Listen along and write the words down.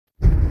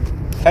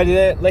Hey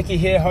there, Lecky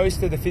here,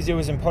 host of the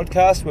Physioism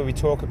podcast, where we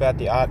talk about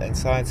the art and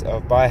science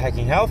of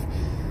biohacking health.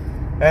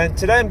 And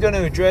today I'm going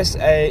to address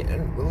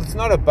it's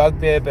not a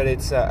bugbear, but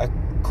it's a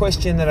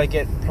question that I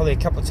get probably a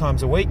couple of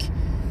times a week.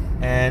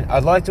 And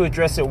I'd like to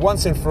address it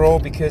once and for all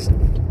because,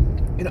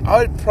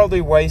 I'd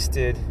probably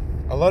wasted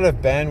a lot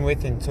of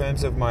bandwidth in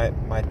terms of my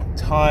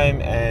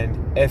time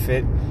and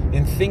effort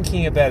in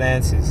thinking about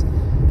answers.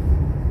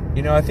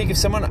 I think if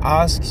someone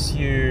asks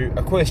you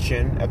a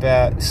question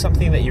about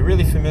something that you're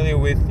really familiar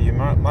with, you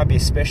might be a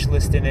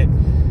specialist in it,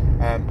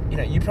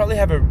 you probably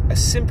have a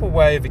simple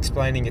way of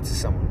explaining it to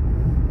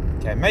someone.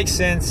 Okay, it makes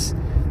sense,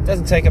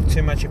 doesn't take up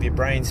too much of your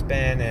brain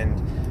span, and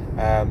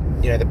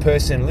the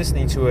person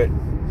listening to it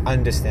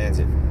understands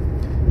it.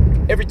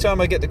 Every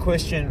time I get the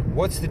question,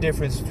 what's the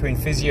difference between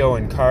physio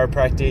and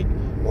chiropractic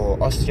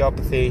or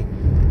osteopathy?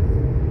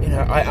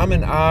 I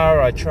and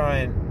I try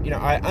and,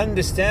 I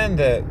understand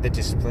the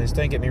disciplines,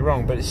 don't get me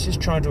wrong, but it's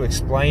just trying to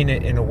explain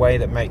it in a way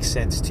that makes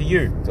sense to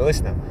you, the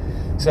listener.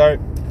 So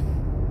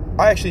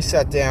I actually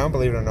sat down,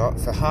 believe it or not,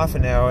 for half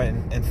an hour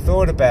and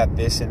thought about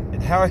this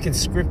and how I can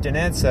script an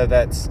answer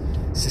that's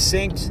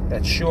succinct,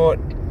 that's short,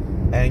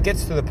 and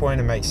gets to the point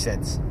and makes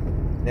sense.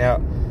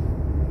 Now,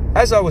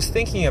 as I was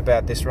thinking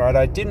about this,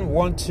 I didn't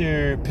want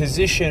to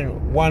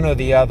position one or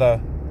the other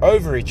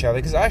over each other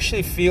because I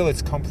actually feel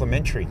it's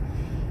complementary.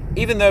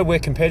 Even though we're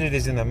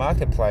competitors in the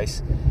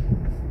marketplace,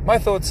 my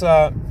thoughts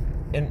are,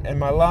 and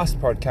my last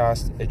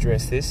podcast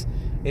addressed this,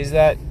 is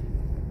that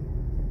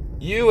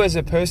you as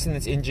a person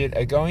that's injured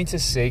are going to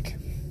seek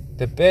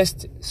the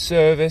best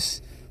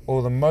service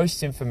or the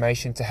most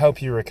information to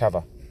help you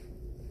recover.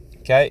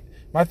 Okay?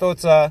 My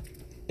thoughts are,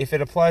 if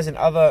it applies in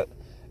other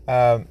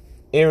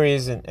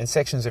areas and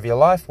sections of your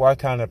life, why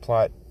can't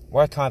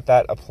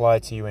that apply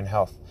to you in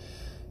health?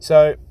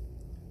 So,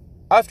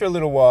 after a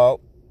little while,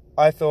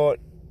 I thought,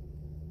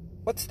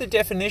 what's the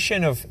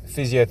definition of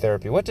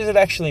physiotherapy? What does it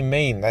actually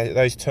mean,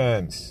 those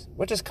terms?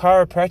 What does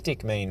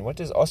chiropractic mean? What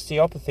does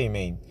osteopathy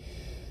mean?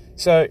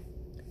 So,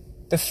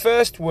 the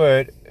first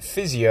word,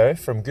 physio,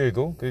 from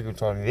Google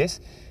told me this,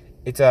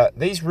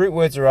 these root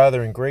words are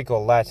either in Greek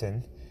or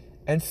Latin,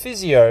 and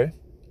physio,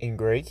 in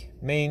Greek,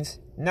 means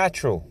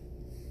natural,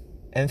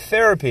 and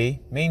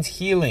therapy means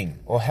healing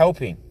or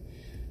helping.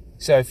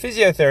 So,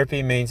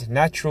 physiotherapy means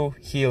natural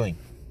healing.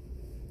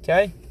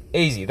 Okay?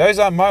 Easy. Those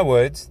aren't my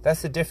words.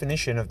 That's the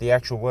definition of the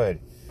actual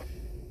word.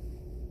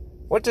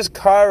 What does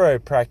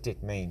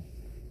chiropractic mean?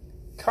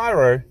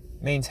 Chiro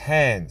means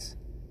hands.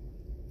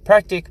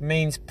 Practic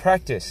means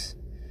practice.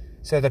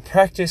 So the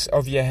practice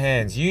of your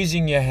hands,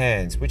 using your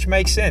hands, which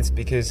makes sense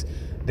because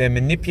they're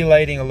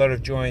manipulating a lot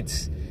of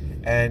joints,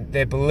 and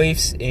their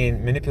beliefs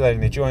in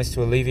manipulating the joints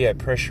to alleviate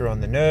pressure on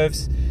the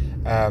nerves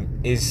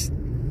is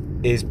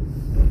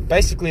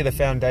basically the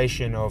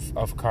foundation of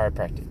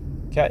chiropractic.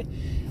 Okay?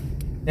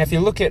 Now, if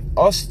you look at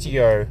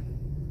osteopathy,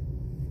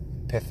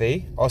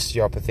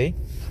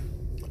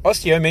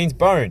 osteo means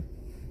bone.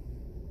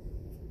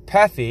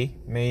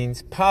 Pathy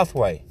means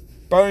pathway,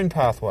 bone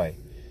pathway.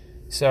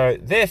 So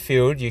their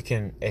field, you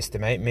can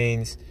estimate,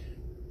 means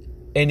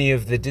any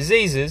of the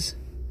diseases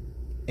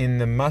in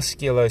the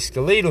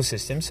musculoskeletal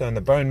system, so in the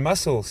bone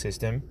muscle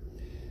system,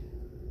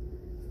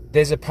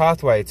 there's a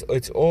pathway.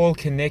 It's all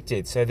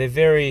connected. So they're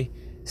very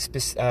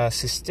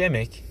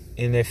systemic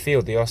in their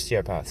field, the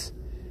osteopaths.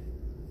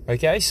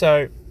 Okay,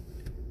 so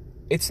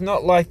it's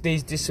not like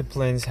these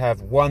disciplines have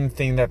one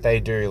thing that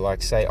they do,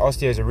 like say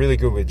osteos are really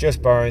good with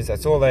just bones,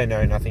 that's all they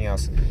know, nothing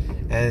else.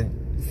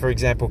 And for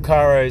example,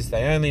 chiros,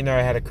 they only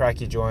know how to crack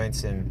your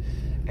joints and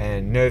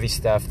nervy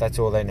stuff, that's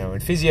all they know.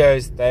 And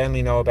physios, they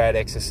only know about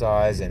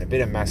exercise and a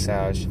bit of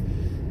massage.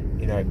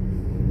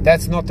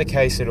 That's not the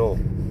case at all.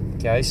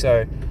 Okay,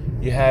 so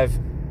you have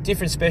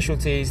different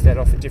specialties that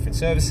offer different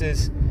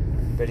services,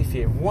 but if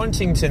you're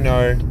wanting to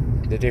know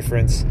the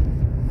difference,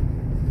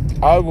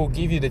 I will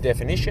give you the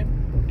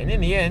definition, and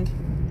in the end,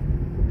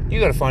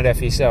 you got to find out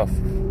for yourself.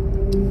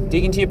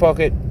 Dig into your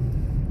pocket,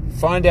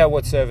 find out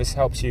what service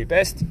helps you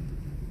best,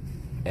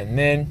 and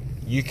then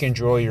you can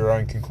draw your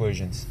own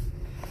conclusions.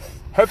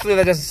 Hopefully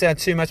that doesn't sound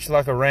too much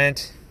like a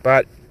rant,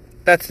 but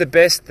that's the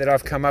best that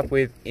I've come up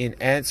with in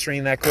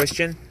answering that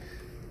question.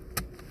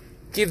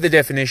 Give the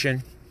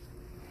definition,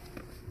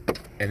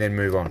 and then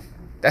move on.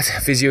 That's our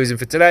physioism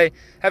for today.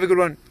 Have a good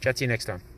one. Chat to you next time.